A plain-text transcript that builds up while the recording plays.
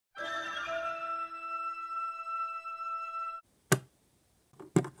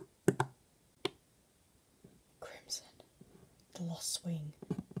lost swing.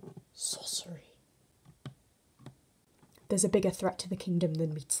 Sorcery. There's a bigger threat to the kingdom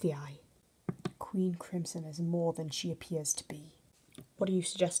than meets the eye. Queen Crimson is more than she appears to be. What are you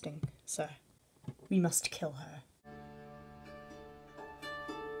suggesting, sir? We must kill her.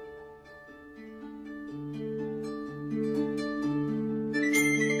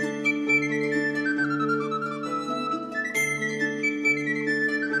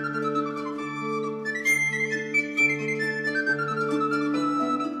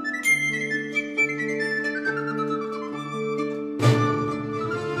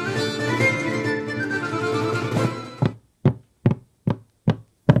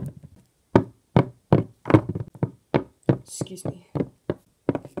 Excuse me.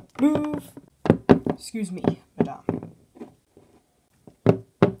 Move! Excuse me, madame.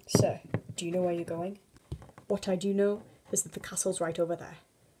 Sir, do you know where you're going? What I do know is that the castle's right over there.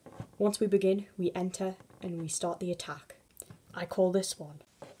 Once we begin, we enter and we start the attack. I call this one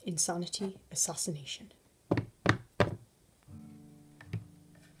Insanity Assassination.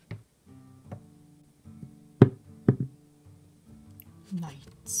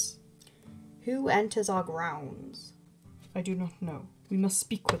 Knights. Who enters our grounds? I do not know. We must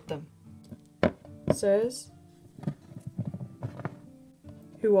speak with them. Sirs?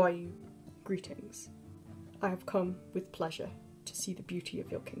 Who are you? Greetings. I have come with pleasure to see the beauty of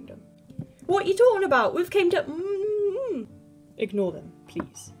your kingdom. What are you talking about? We've came to... Ignore them,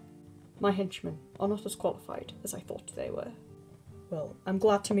 please. My henchmen are not as qualified as I thought they were. Well, I'm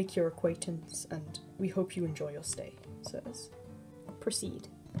glad to make your acquaintance, and we hope you enjoy your stay, sirs. Proceed.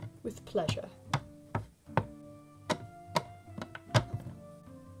 With pleasure.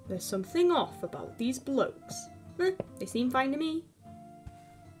 There's something off about these blokes. They seem fine to me.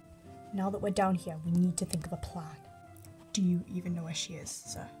 Now that we're down here, we need to think of a plan. Do you even know where she is,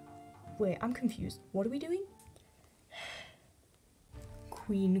 sir? Wait, I'm confused. What are we doing?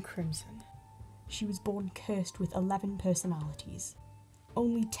 Queen Crimson. She was born cursed with 11 personalities.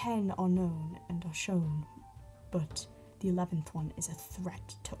 Only 10 are known and are shown, but the 11th one is a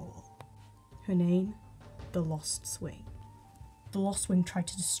threat to all. Her name? The Lost Swing. The Lost Wing tried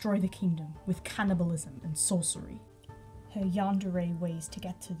to destroy the kingdom with cannibalism and sorcery. Her yandere ways to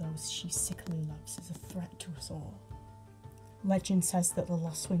get to those she sickly loves is a threat to us all. Legend says that the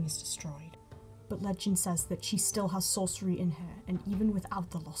Lost Wing is destroyed, but legend says that she still has sorcery in her, and even without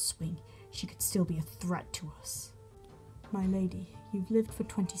the Lost Swing, she could still be a threat to us. My lady, you've lived for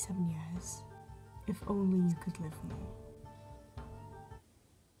 27 years. If only you could live more.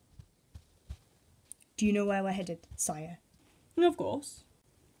 Do you know where we're headed, sire? Of course.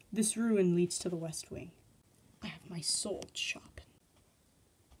 This ruin leads to the West Wing. I have my sword sharpened.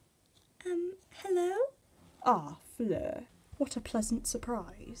 Hello? Ah, Fleur. What a pleasant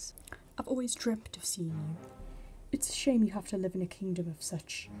surprise. I've always dreamt of seeing you. It's a shame you have to live in a kingdom of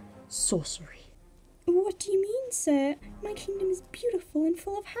such sorcery. What do you mean, sir? My kingdom is beautiful and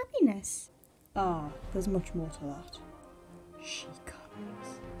full of happiness. Ah, there's much more to that. She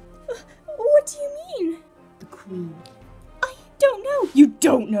comes. What do you mean? The Queen. Don't know. You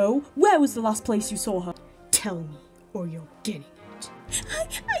don't know? Where was the last place you saw her? Tell me, or you're getting it.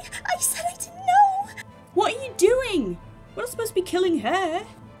 I said I didn't know. What are you doing? We're not supposed to be killing her.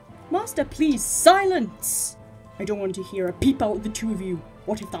 Master, please, silence. I don't want to hear a peep out of the two of you.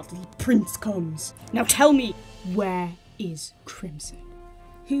 What if that little prince comes? Now tell me, where is Crimson?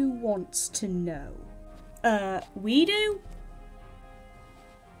 Who wants to know? We do?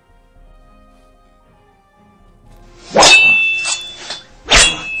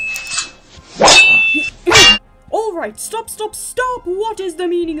 Alright, stop! What is the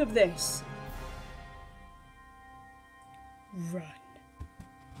meaning of this? Run.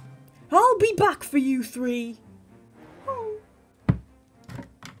 I'll be back for you three. Oh.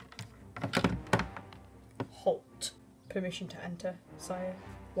 Halt. Permission to enter, sire?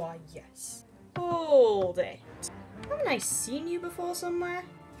 Why, yes. Hold it. Haven't I seen you before somewhere?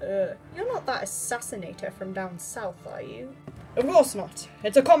 You're not that assassinator from down south, are you? Of course not.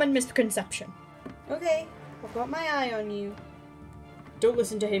 It's a common misconception. Okay. I've got my eye on you. Don't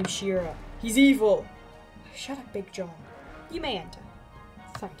listen to him, Shira. He's evil. Shut up, Big John. You may enter.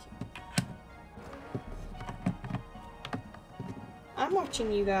 Thank you. I'm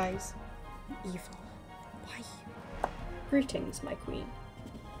watching you guys. Evil. Why? Greetings, my queen.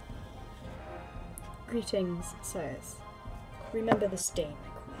 Greetings, sirs. Remember this day, my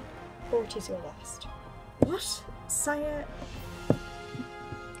queen, for it is your last. What? Sire?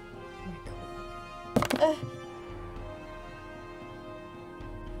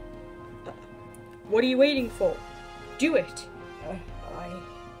 What are you waiting for? Do it! I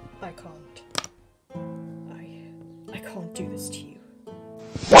can't. I can't. can't do this to you.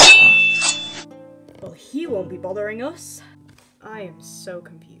 Well, he won't be bothering us. I am so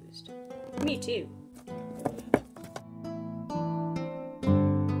confused. Me too.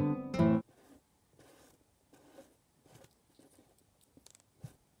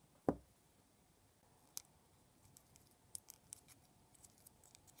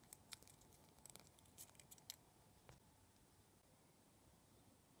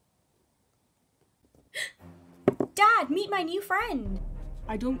 Dad, meet my new friend!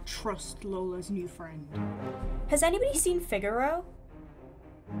 I don't trust Lola's new friend. Has anybody seen Figaro?